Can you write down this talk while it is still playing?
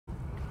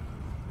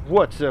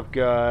What's up,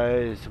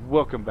 guys?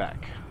 Welcome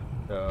back.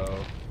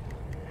 So,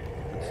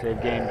 let's save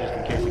game just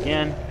in case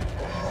again.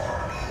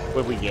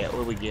 What we get?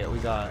 What we get? We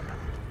got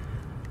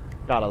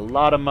a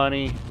lot of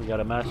money. We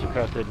got a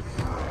master-crafted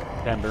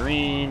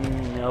tambourine,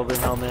 elven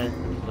helmet.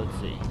 Let's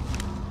see.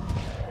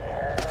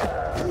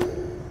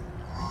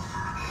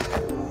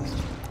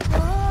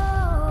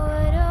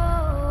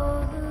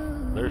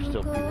 There's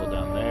still people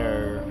down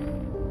there.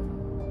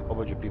 A whole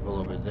bunch of people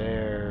over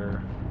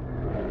there.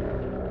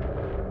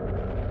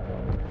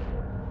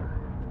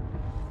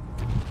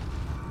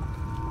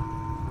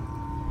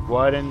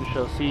 Widen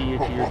shall see you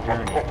to your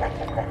journey.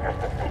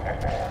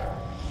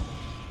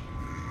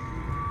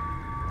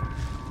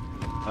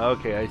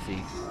 Okay, I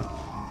see.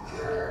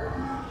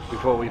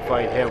 Before we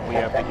fight him, we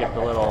have to get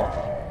the little...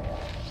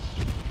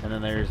 And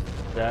then there's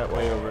that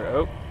way over...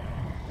 Oh,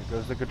 there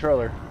goes the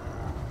controller.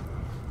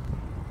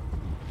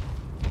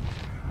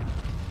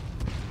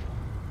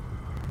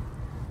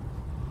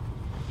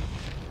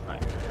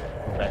 Alright,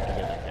 we're back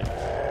together again.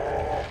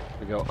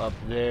 We go up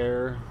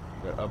there,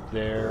 go up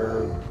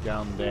there,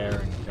 down there,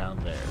 and down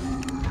there.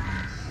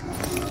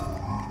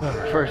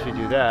 First we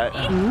do that.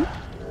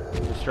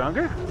 Is it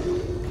stronger?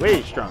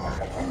 Way stronger.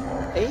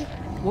 Hey,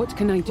 what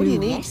can I do? what do you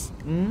need? Yes.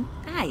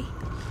 Aye.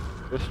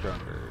 This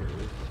stronger.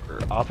 This is for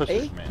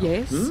officers, Hey? man.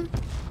 Yes.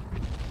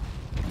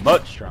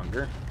 Much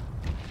stronger.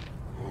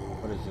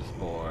 What is this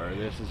for?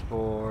 This is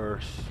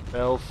for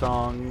spell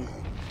song.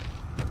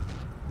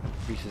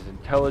 Increases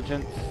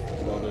intelligence.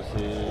 So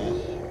this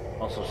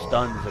is also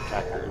stuns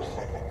attackers.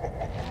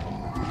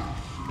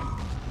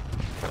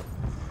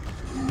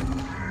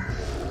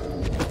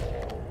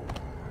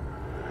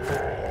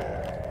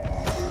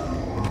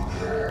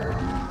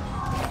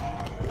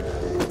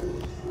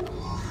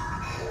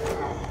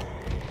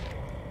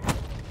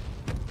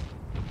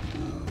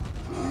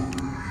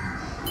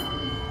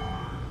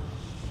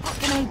 What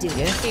can I do?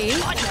 Okay.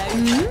 On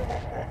now.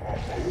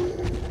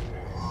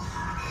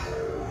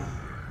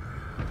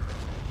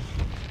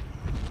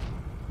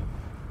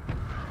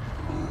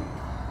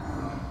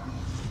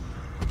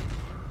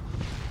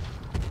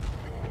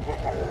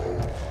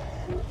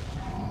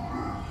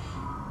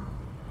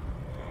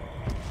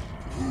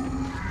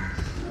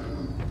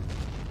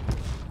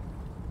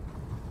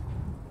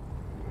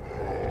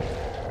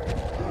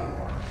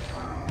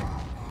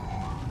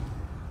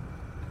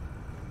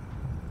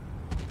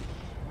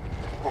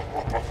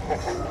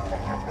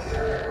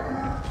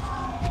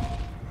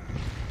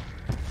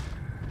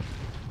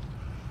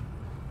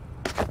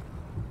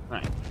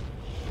 Right.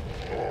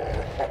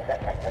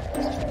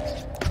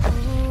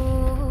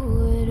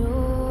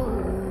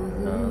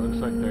 Looks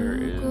like there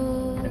is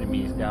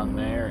enemies down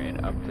there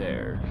and up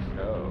there.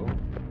 So,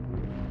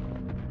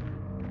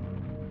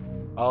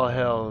 all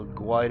hail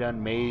Gwydon,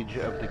 mage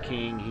of the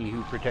king, he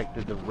who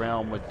protected the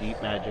realm with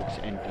deep magics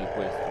and deep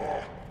wisdom.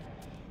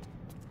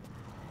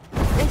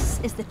 This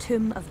is the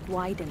tomb of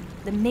Gwydon,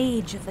 the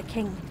mage of the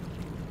king.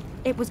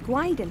 It was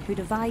Gwydon who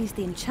devised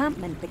the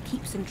enchantment that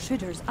keeps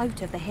intruders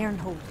out of the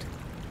Haernhold.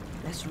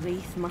 This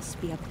wraith must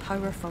be a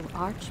powerful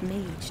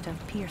archmage to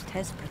have pierced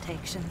his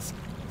protections.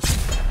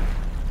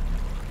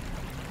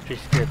 She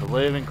scared the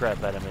living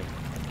crap out of me.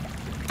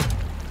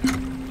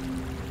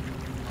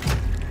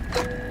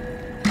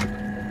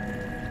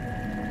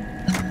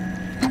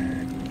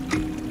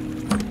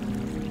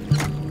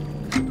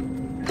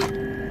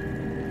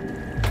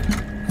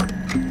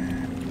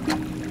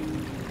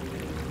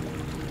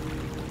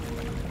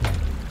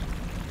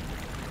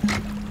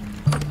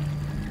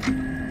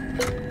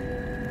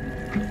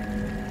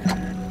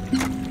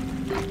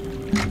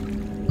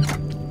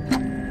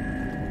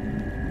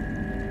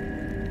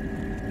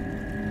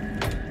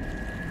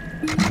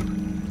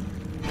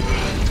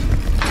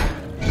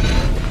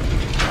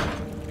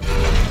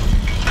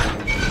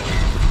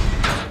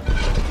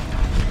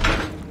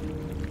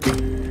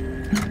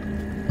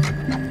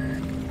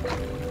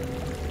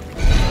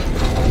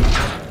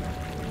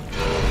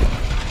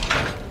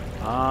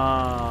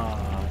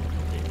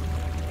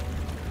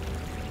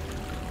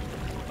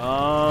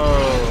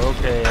 Oh,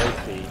 okay, I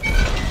see.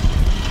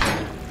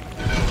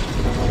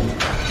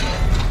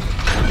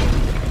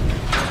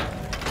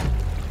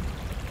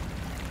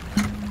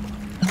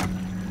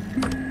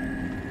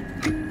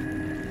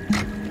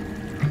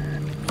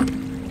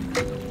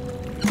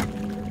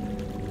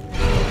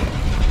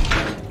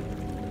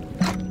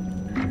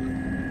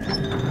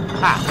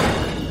 Ha!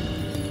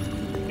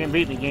 Can't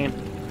beat me, game.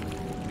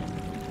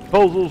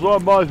 Puzzles are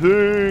my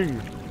thing!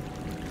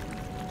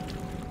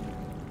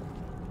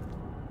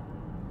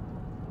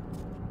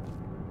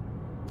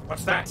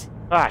 What's that?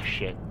 Ah,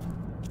 shit.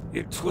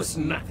 It was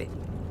nothing.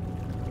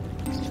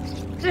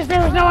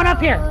 There was no one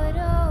up here!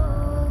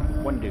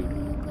 One dude.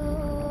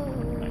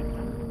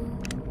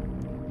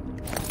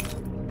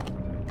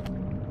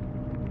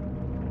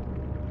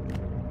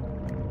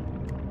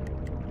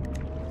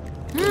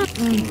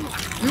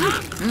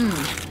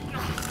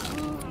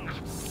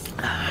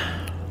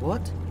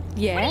 What?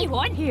 Yeah. What do you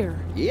want? Here.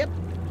 Yep.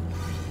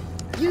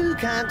 You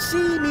can't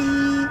see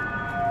me.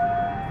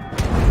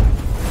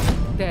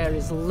 There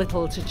is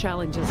little to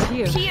challenge us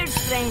here. Cheers,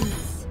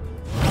 friends.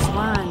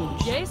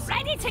 plunge. Yes.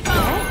 Ready to go.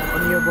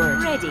 On your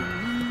word. Ready.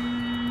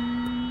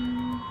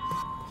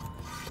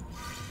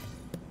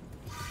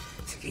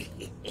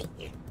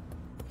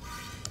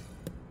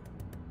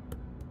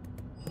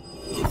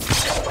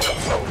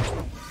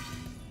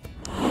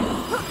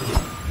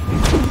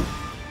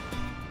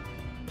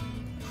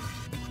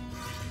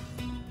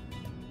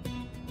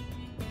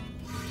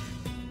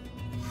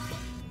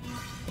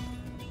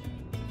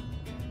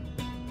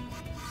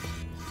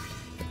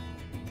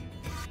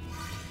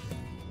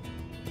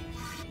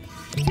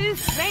 To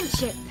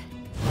friendship.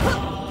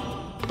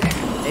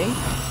 Eh?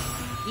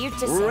 Here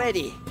to say.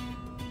 Ready.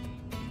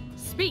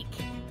 Speak.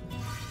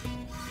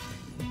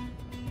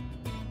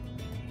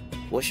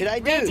 What should I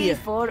do? Ready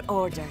for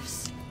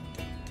orders.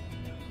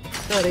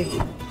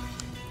 Ready.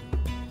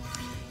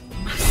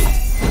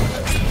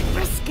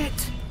 Risk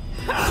it.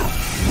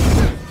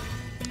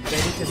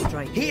 Ready to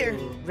strike. Here.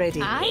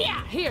 Ready.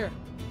 Here.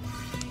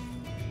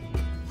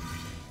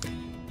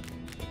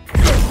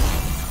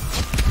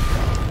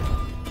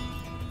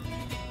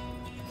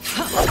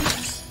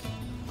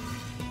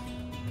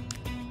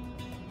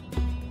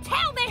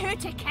 Tell me who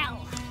to kill.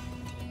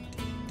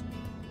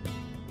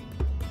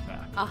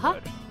 Uh-huh.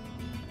 Good.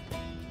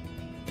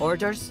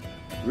 Orders.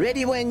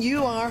 Ready when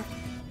you are.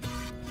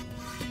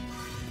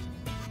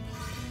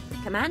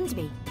 Command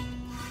me.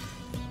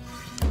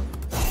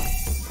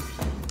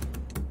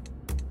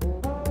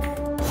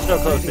 So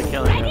close to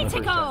killing her Ready the to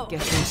first go. time.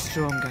 Getting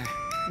stronger.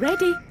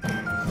 Ready.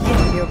 Give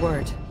me your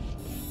word.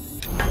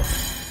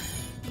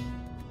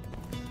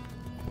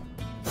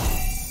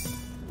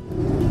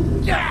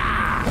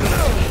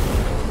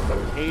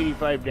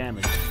 85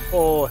 damage.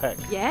 Oh, heck.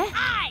 Yeah?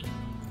 Aye.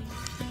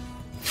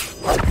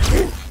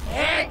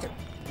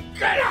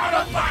 Get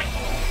out of my...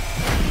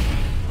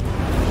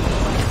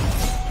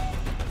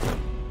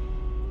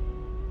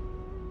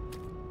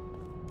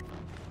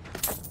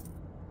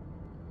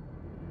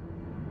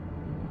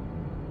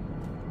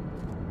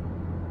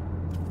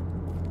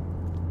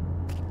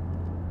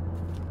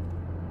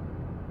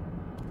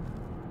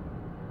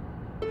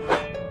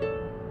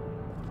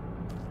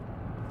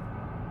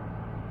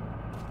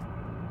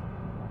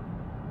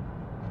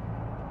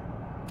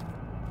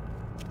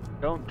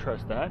 Don't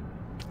trust that.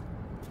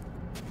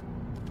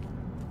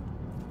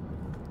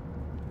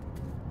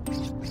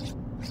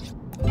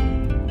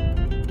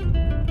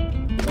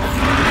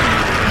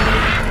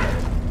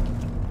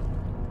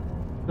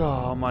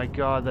 Oh my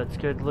god, that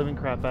scared the living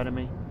crap out of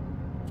me.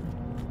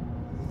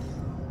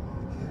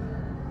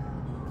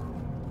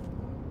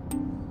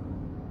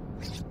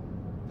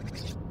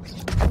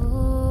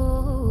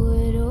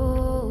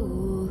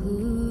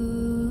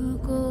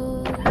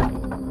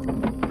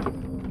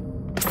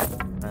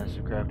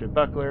 Mastercrafted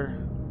buckler.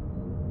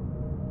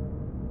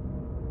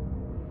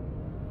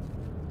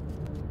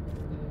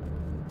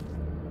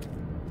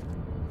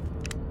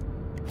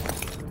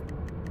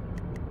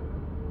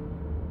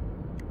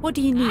 What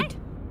do you need?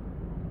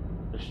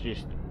 It's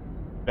just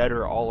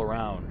better all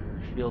around.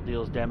 Her shield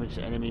deals damage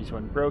to enemies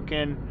when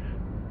broken.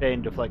 Stay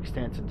in deflect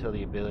stance until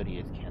the ability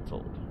is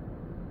cancelled.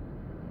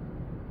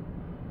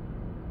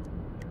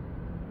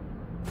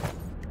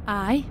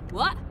 Aye.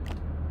 What?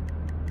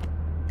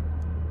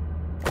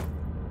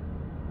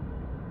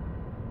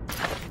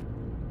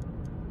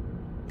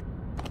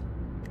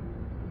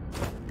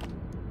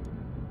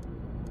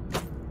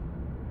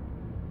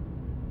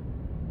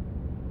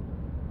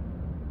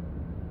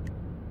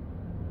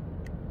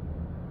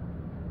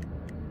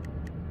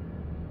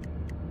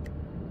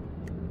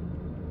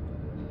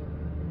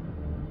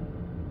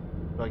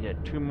 So I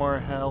get 2 more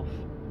health,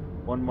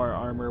 1 more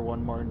armor,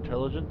 1 more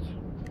intelligence.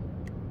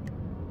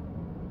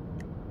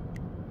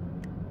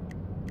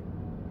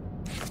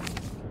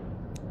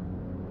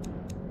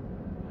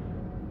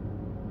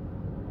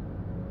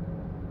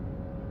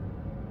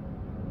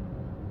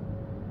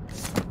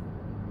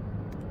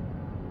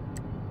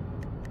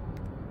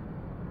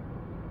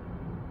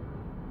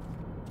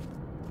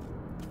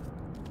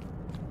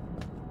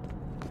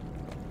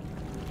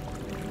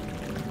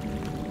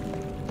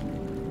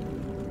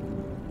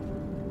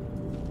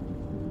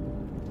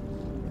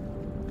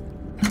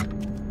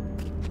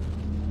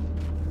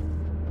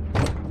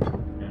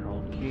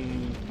 Haernhold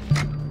key.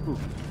 Ooh.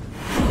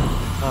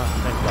 Oh,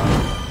 thank God.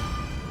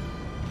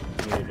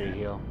 Needed a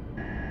heal.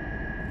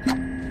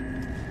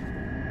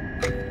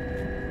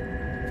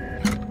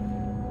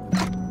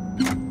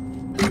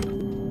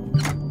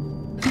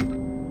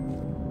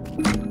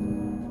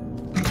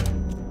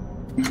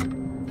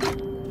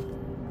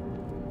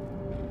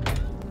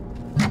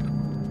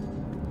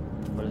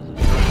 What is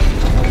this?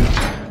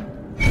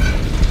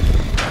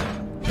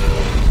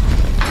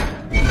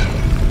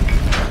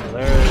 So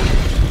there's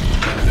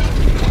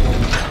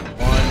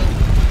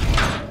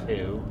 1,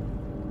 2.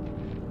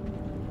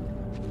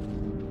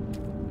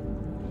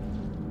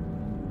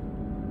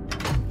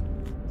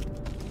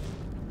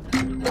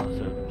 There's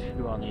also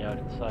 2 on the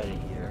outside of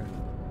here.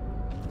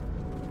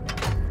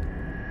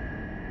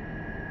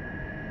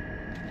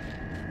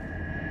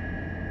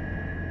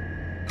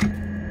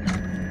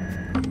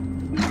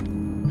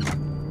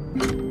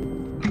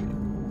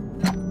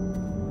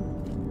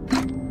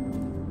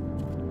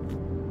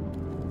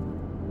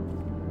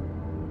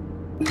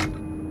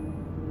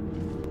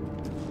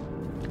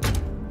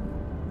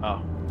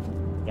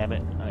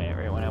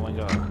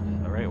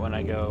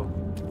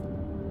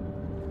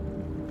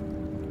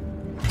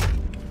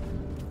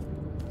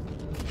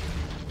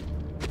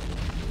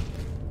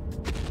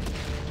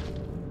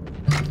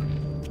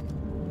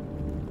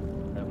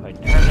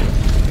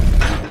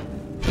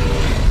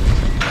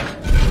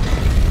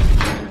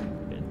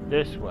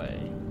 this way.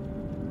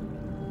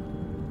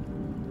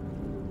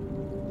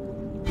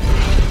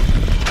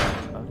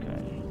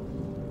 Okay.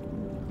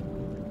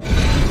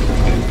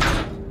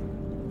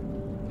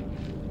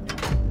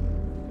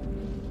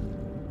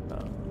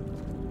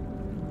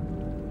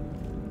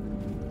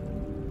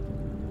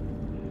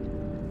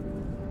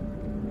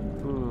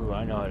 Ooh,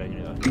 I know how to do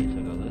it. Okay,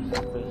 so go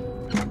this.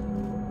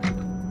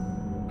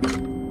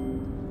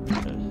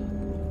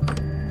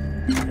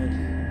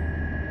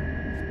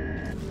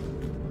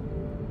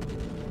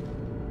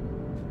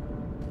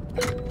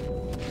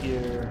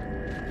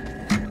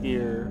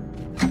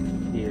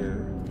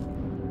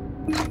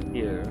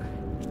 Here.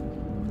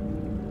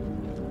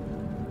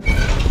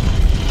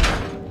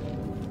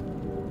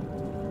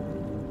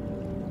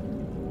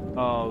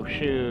 Oh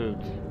shoot.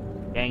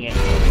 Dang it.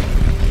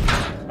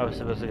 I was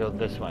supposed to go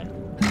this way.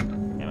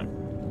 Damn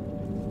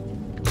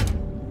it.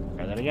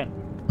 Try that again.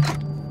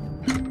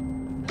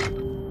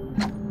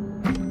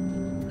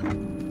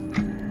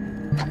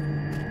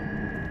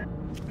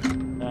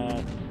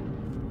 That.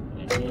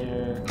 And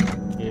here.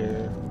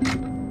 Here.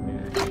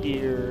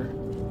 Here.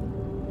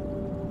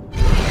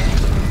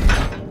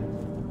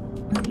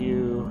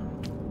 You.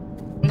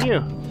 And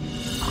you.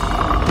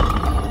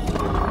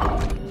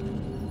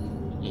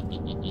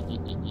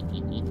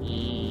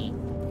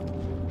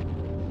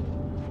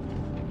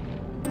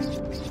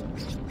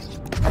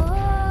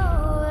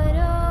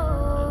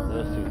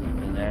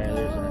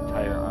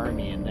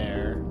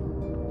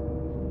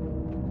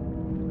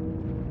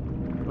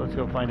 Let's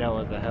go find out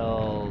what the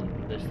hell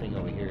this thing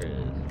over here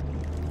is.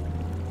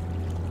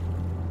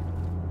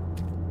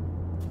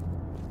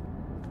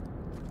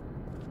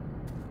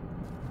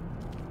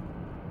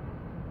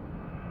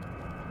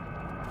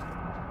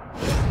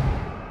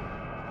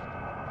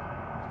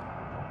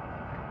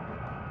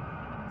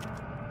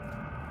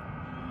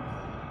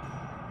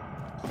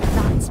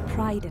 That's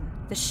Pryden,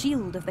 the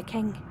shield of the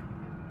king.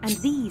 And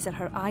these are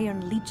her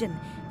Iron Legion,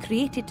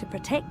 created to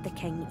protect the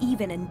king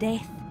even in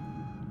death.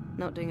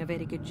 Not doing a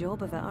very good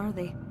job of it, are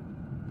they?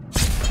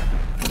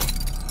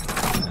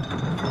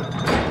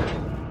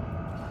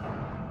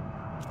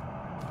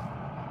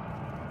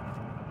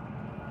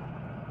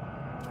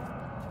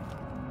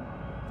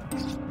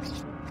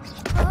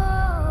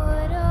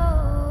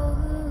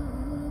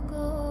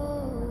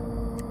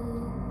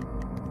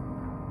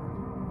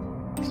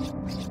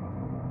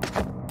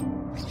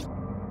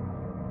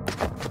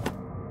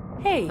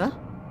 Hey! Huh?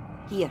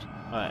 Here.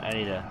 Alright, I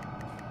need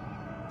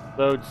a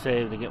load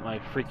save to get my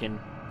freaking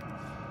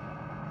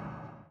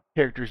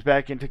characters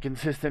back into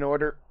consistent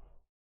order.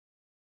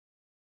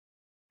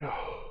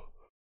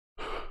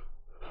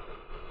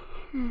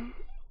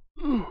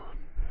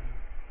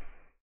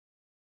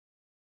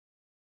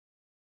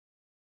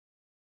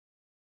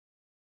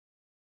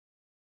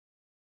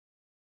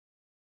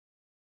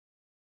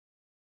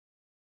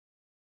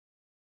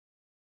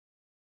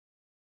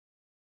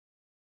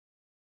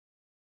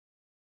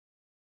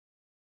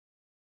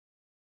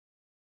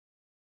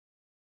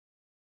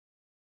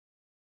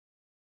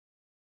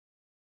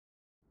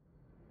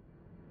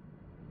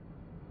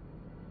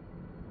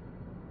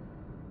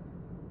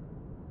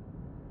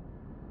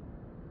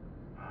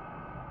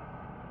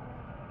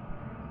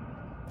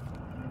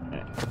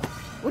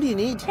 What do you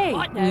need? Hey,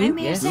 what now? Let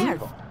me Yes.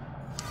 serve.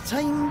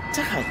 Time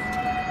to hide.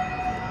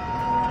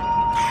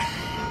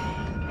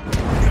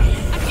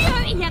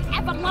 Are you out of your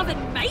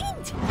ever-loving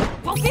mind?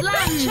 We'll be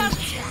butchered!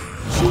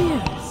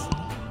 Cheers!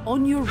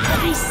 On your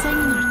way, sing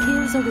your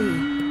cares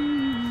away.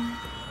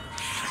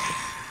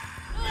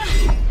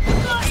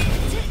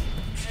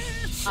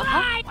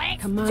 Try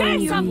Come on, do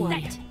you something!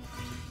 want.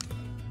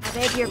 I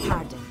beg your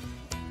pardon.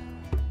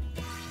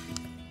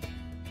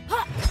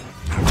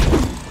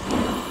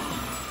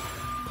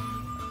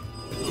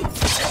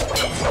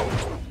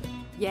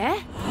 Yeah?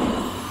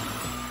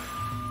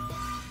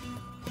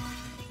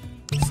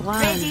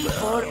 Slang. Ready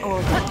for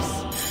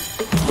orders.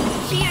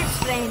 Cheers,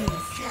 friends.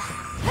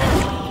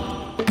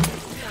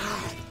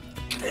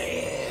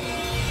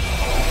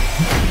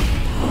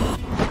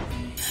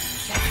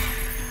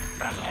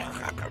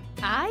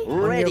 Aye?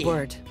 Ready. On your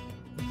word.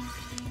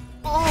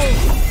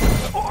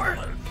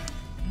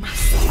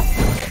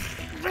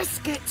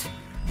 Risk it.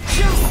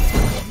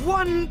 Just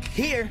one.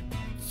 Here.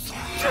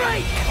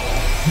 Strike.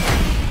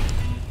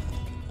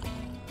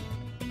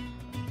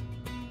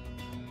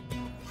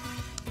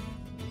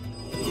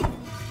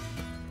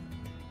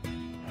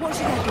 What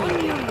should I do?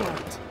 On your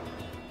word.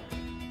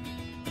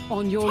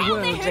 On your Tell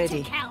word, me who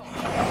ready. to kill!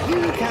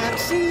 You can't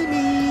see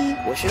me.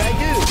 What should I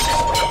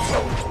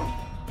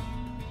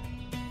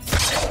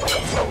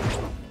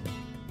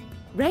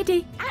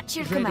Ready? At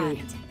your Ready.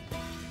 command.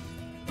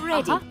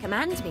 Ready.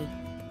 Command me.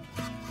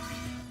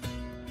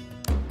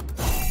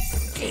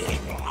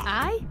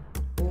 Aye?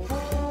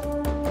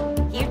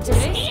 Here to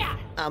see. Here!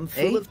 do? I'm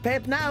full Eh? of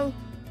pep now.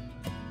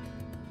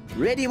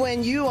 Ready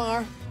when you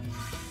are.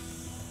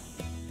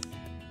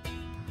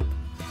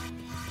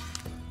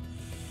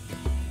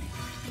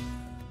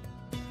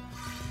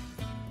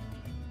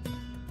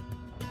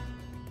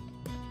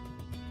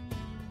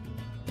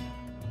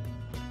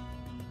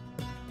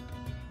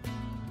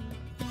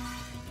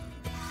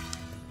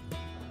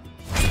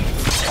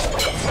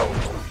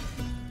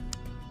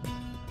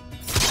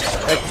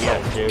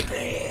 dude.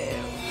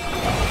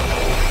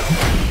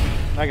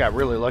 I got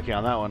really lucky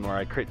on that one where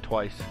I crit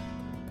twice.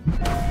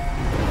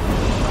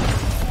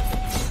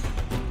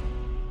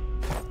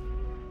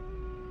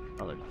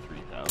 Another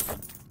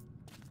 3,000.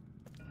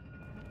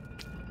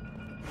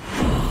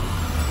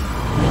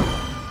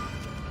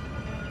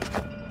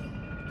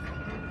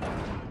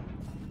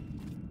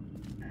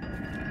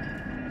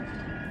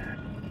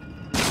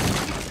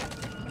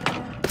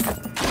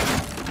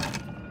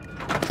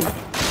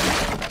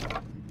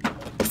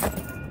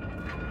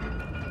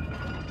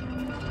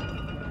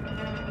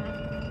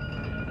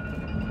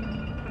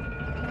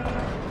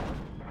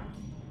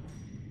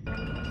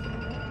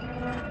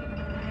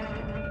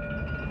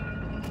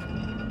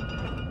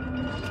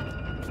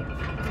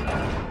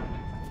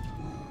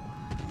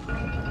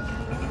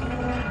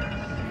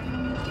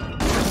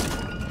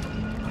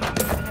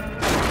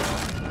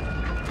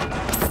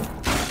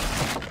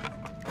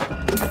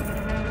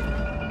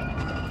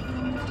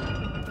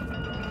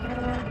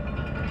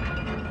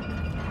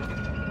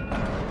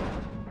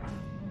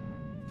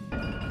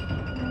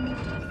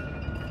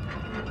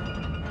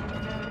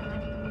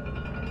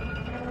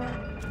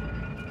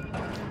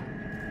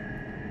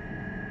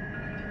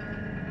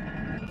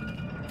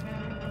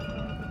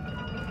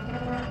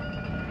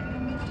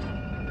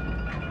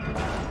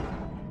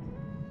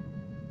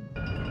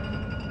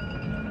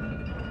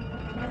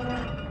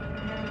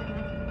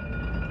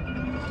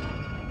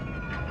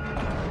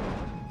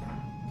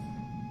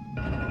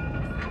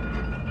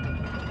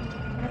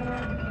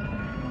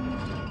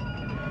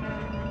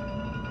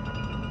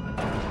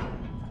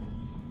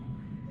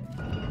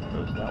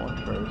 That one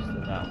first,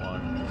 then that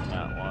one, and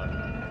that one,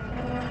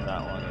 and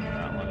that one, and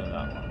that one, and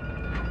that one.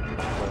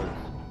 So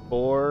it's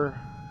 4,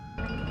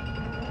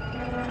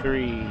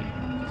 3,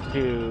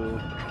 2,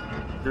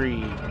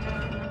 3,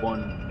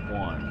 1,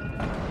 1.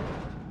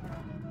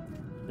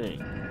 Thing.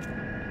 4,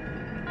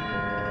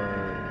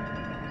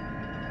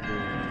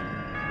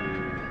 3,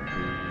 2,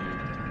 3,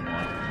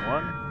 1,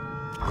 1.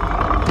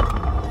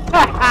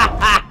 Ha ha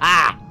ha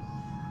ha!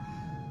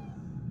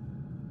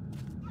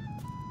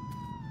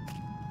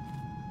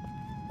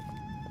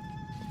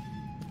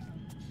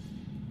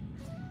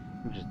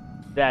 I'm just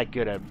that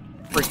good at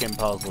freaking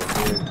puzzles,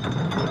 dude.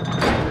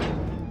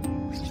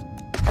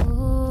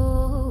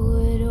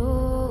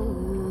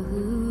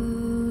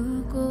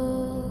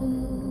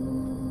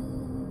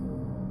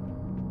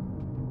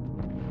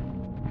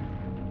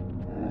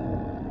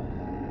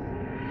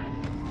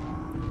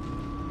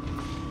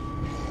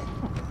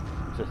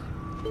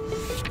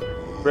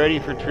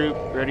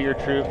 Ready your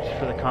troops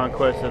for the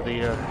conquest of the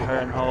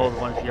Haernhold.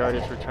 Once the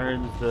artist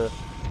returns the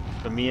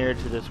mirror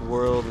to this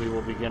world, we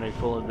will begin a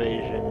full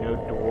invasion. No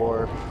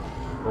dwarf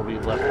will be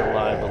left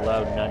alive,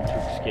 allow none to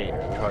escape.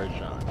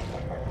 Charge on.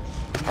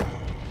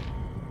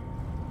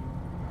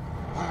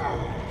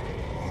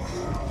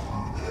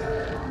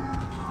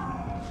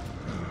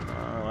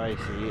 Oh, I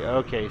see.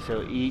 Okay,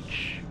 so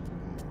each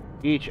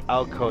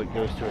outcoat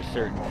goes to a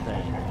certain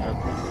thing.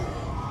 Okay.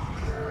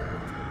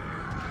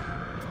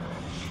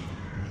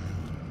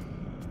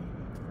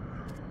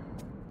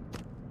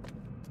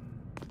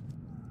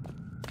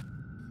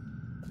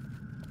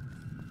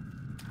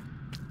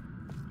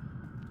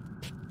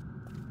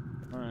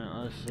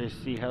 Let's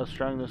see how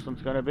strong this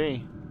one's gonna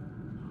be.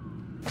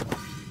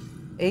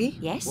 Eh?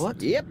 Yes?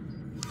 What? Yep.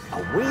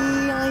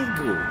 Away I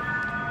go.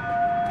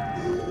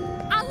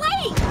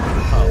 Ali!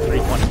 Oh,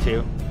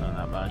 322. Not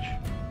that much.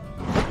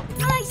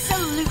 I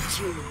salute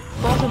you.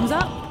 Bottoms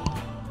up.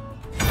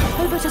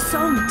 How about a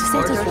song to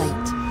set us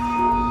right?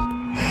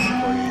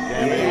 48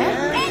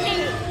 damage.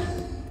 Ready!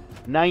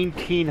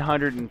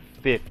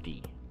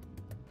 1950.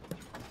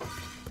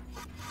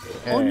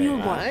 On your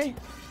Hey. right.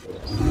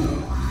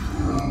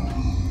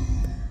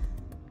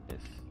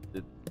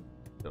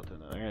 Built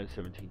another. I got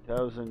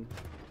 17,000.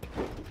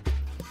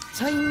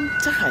 Time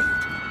to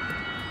hide.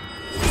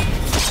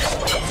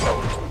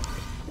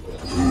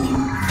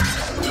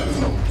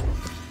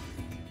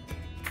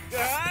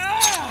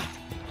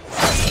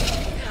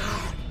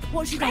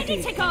 What should I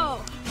Ready do? to go!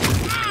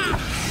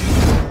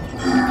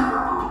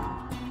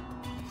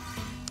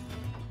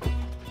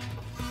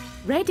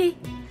 Ready?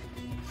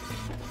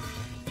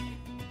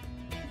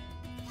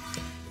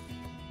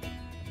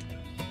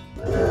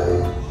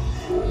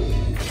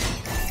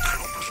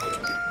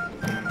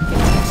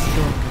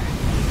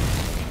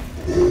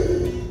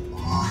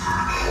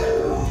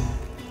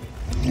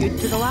 Good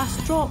to the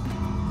last drop.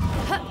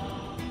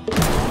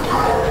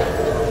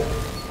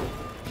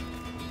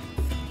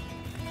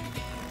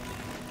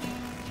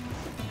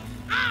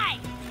 Aye!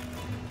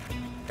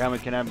 Gamma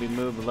cannot be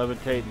moved and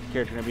levitate. This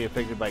character can be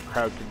affected by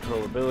crowd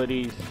control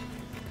abilities.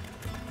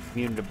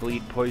 Immune to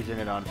bleed, poison,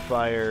 and on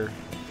fire.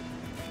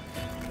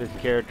 This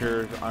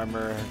character's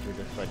armor has to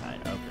just like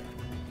 9. Okay.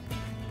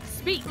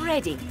 Speak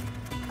ready.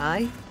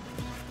 Aye.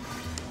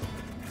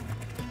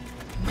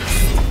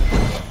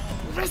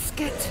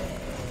 Risk it.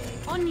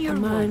 On your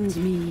Command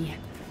right. me.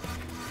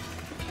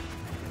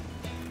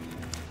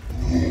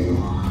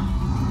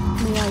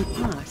 May I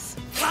pass?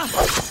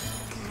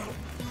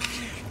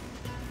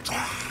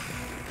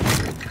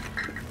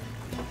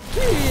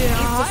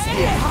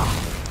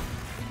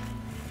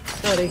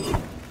 Ready?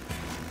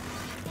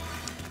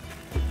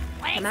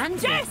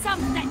 Let's do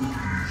something!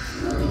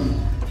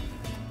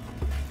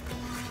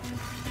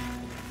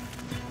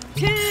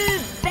 To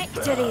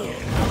victory!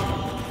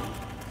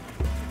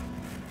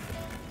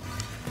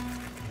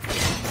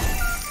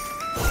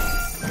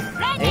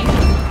 Ready!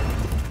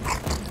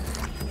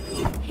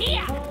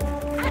 Here!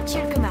 At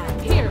your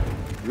command. Here!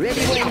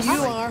 Ready when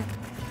you are.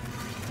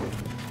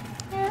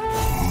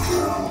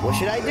 What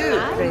should I do?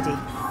 Ready.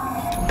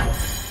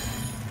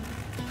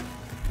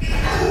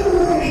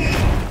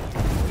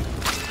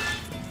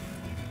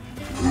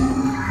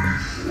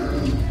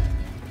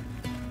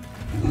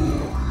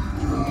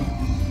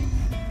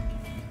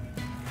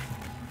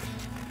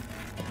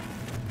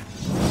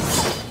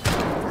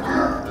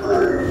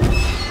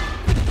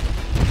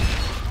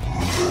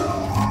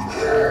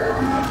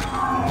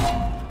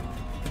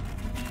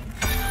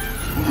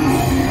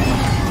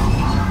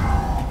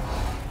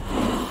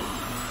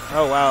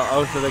 Oh wow!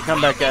 Oh, so they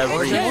come back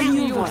every. They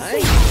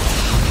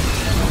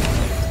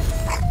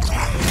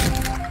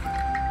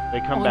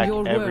come On back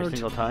your every word.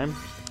 single time.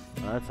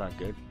 Oh, that's not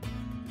good.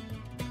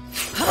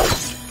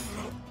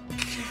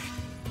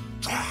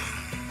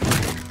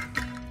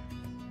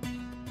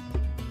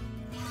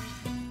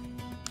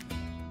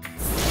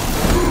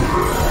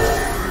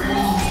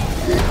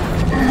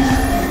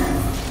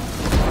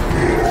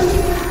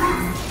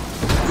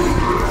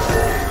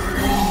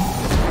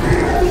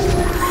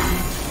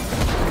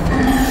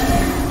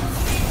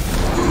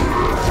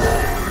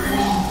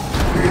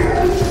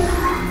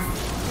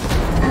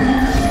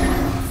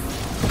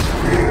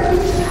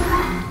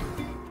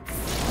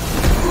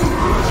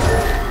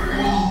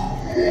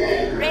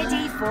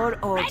 Ready for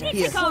order.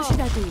 Ready to go! What should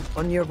I do?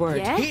 On your word.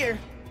 Yeah? Here.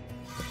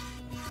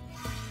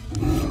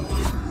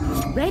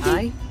 Ready?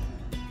 Aye.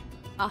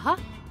 Uh-huh.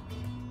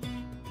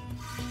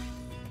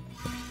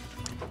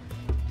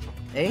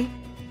 Eh?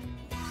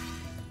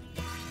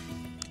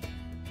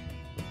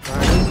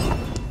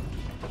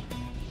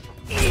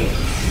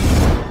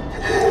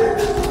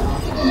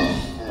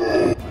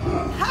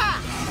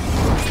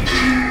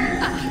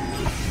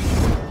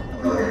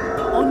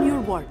 On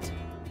your word.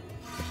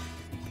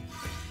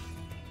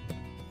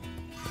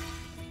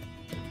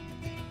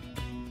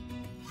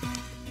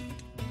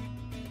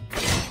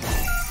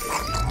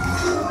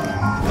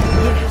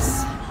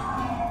 Yes.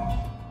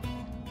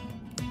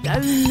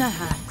 Down the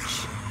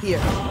hatch.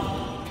 Here.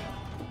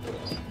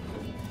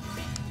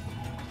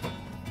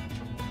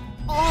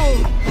 Oh!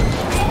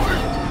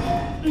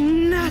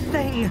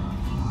 Nothing!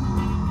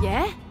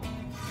 Yeah?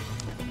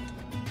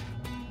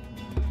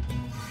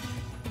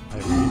 I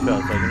really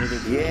felt like I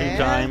needed Yeah.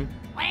 time.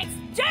 Let's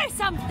do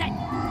something!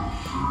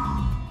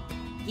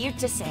 Here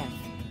to serve.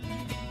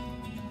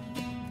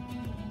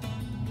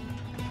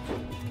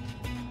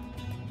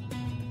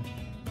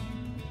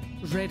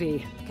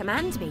 Ready.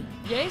 Command me.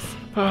 Yes?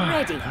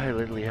 Ready. I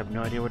literally have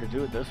no idea what to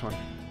do with this one.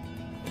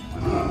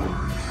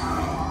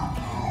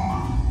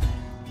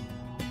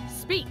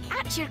 Speak!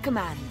 At your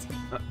command.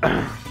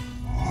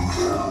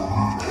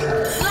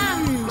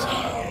 Land!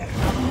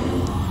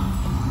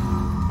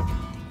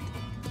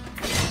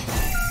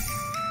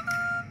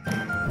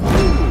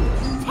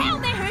 Tell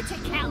me who to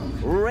kill!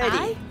 Ready.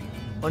 Aye.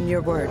 On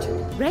your word.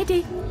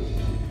 Ready.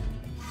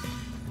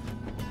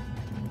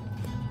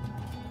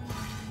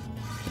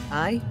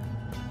 Aye.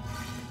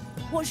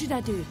 What should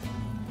I do?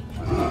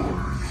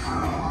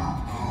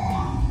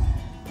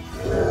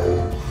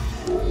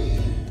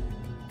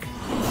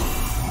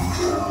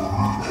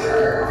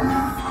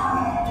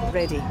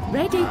 Ready.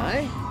 Ready.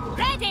 Aye.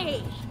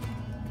 Ready!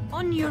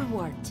 On your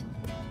word.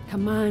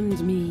 Command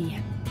me.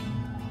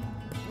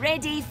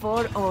 Ready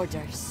for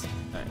orders.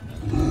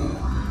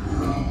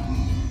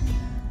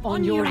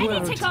 On your Ready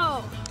word. to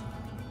go!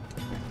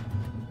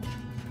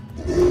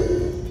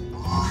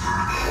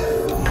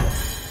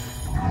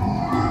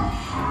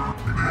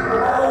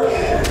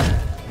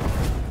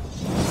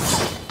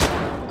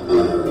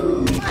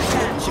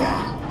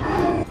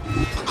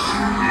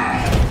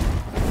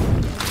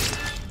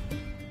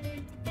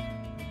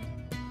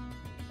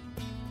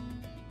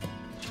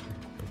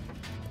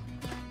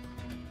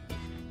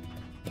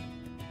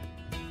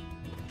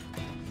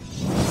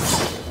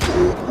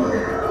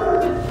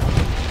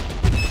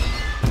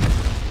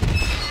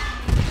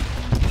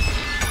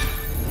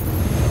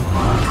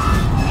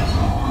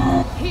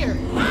 Here!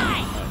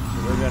 Aye! So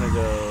we're gonna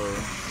go.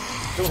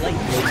 Don't like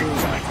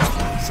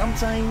floating.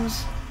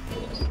 Sometimes.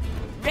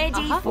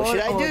 Ready for What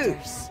should I do?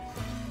 orders.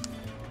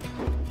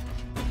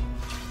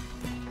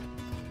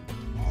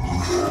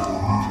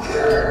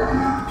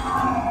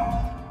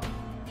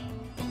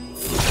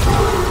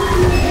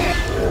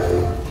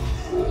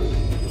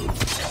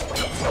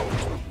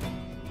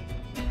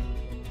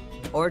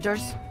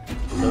 Orders.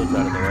 Those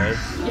out of the way.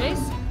 Yes?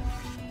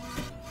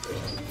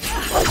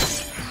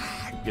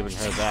 Giving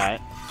her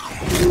that.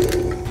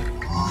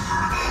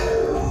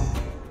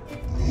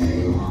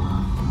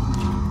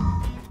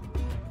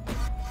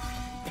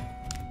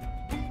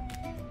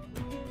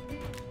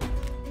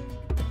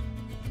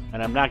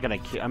 And I'm not gonna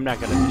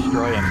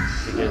destroy him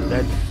because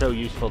that's so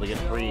useful to get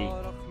free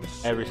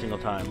every single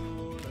time.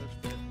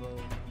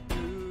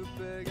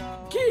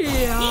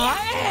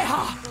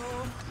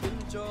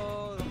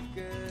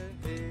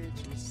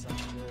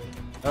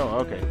 Oh,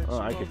 okay. Oh,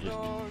 I could just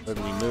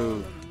literally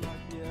move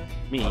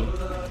me.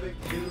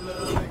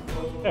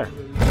 There.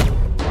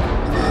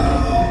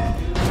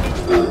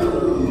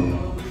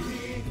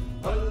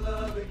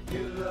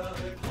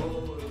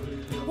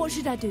 What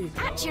should I do?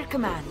 At your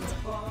command.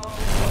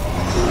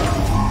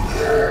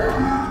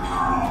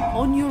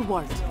 On your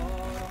word.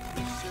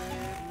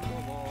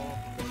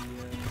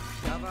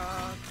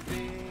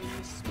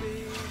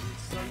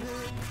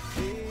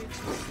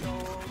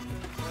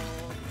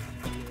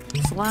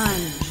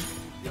 Flange.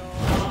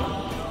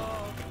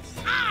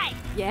 Aye.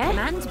 Yeah?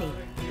 Command me.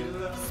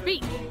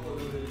 Speak.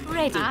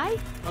 Ready. Aye?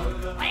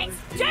 Let's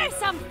do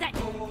something.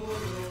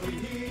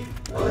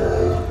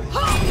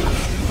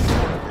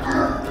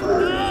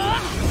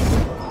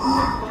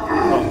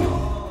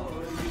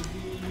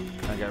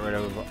 I got rid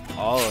of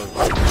all of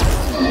the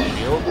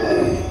shield.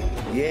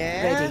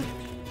 Yeah? Ready.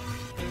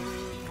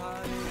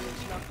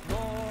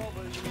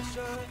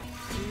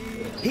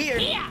 Here.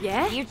 Here.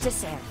 Yeah? Here to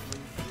serve.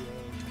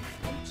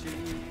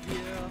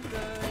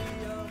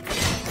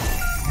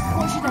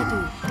 What should I do?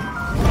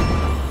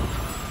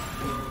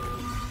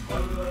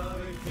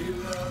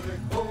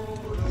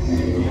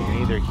 I can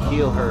either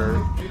heal her.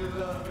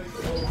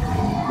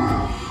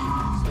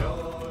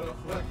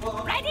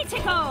 Ready to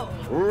go.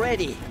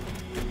 Ready.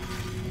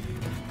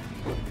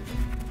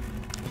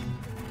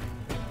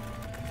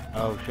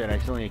 Oh shit, I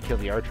still need to kill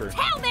the archer.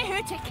 Tell me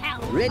who to kill.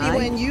 Ready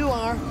when you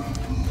are.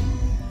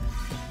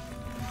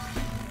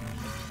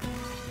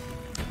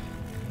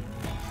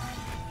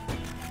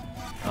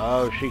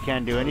 Oh, she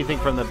can't do anything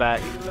from the back.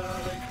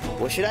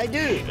 What should I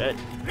do? Shit.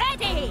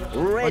 Ready.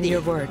 Ready.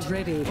 word.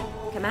 Ready.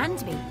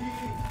 Command me.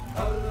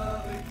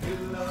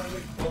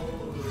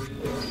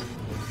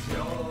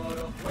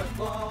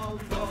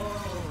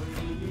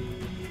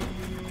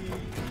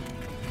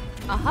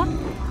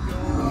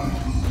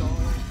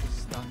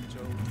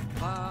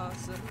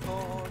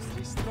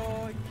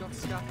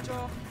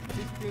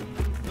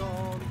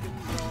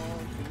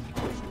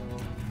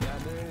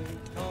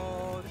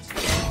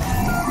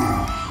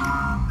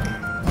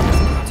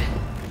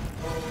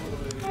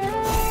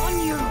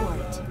 On your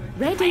word.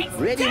 Ready?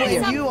 Ready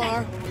when you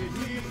are.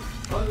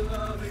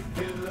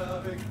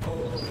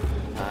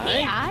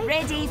 Aye.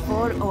 Ready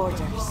for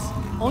orders.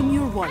 On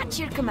your word. At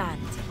your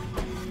command.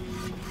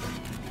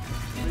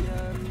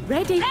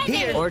 Ready?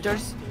 Here.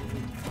 Orders.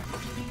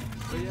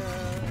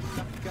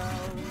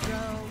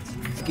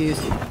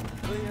 Excuse me.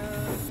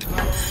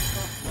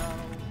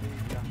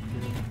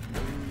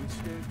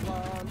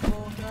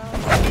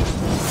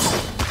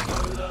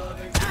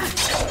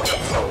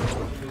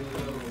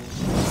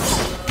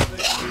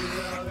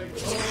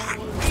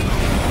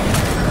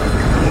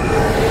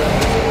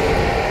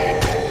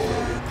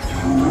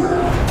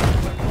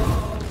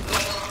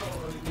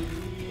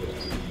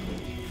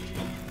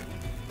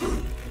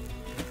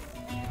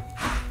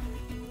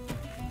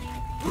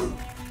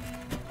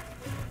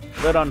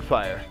 Lit on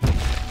fire.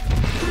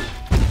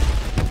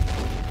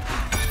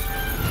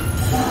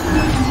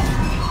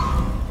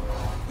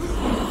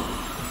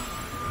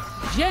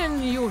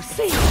 Jen, you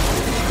see.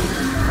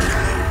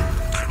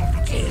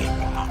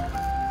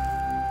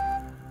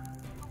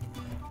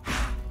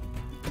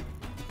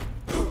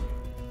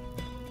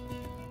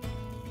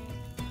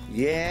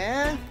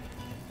 Yeah?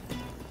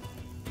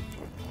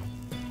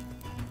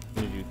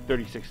 I'm gonna do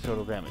 36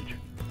 total damage.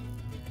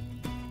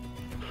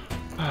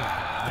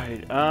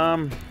 Alright,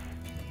 Aye.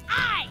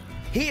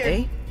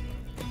 Here.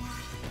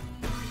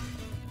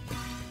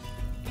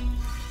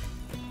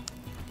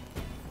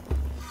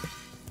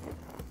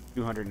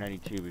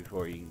 292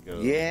 before you can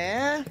go.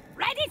 Yeah?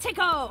 Ready to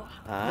go.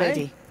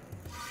 Ready.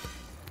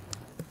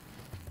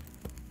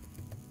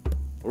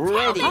 Tell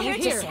Ready. me who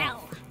to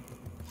kill.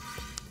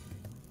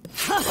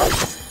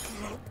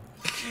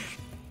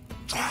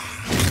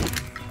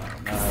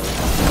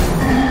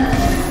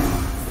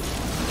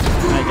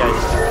 Alright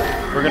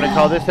guys, we're gonna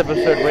call this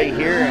episode right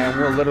here, and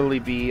we'll literally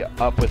be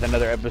up with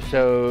another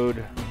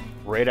episode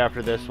right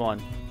after this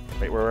one,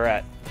 right where we're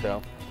at.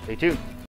 So, stay tuned.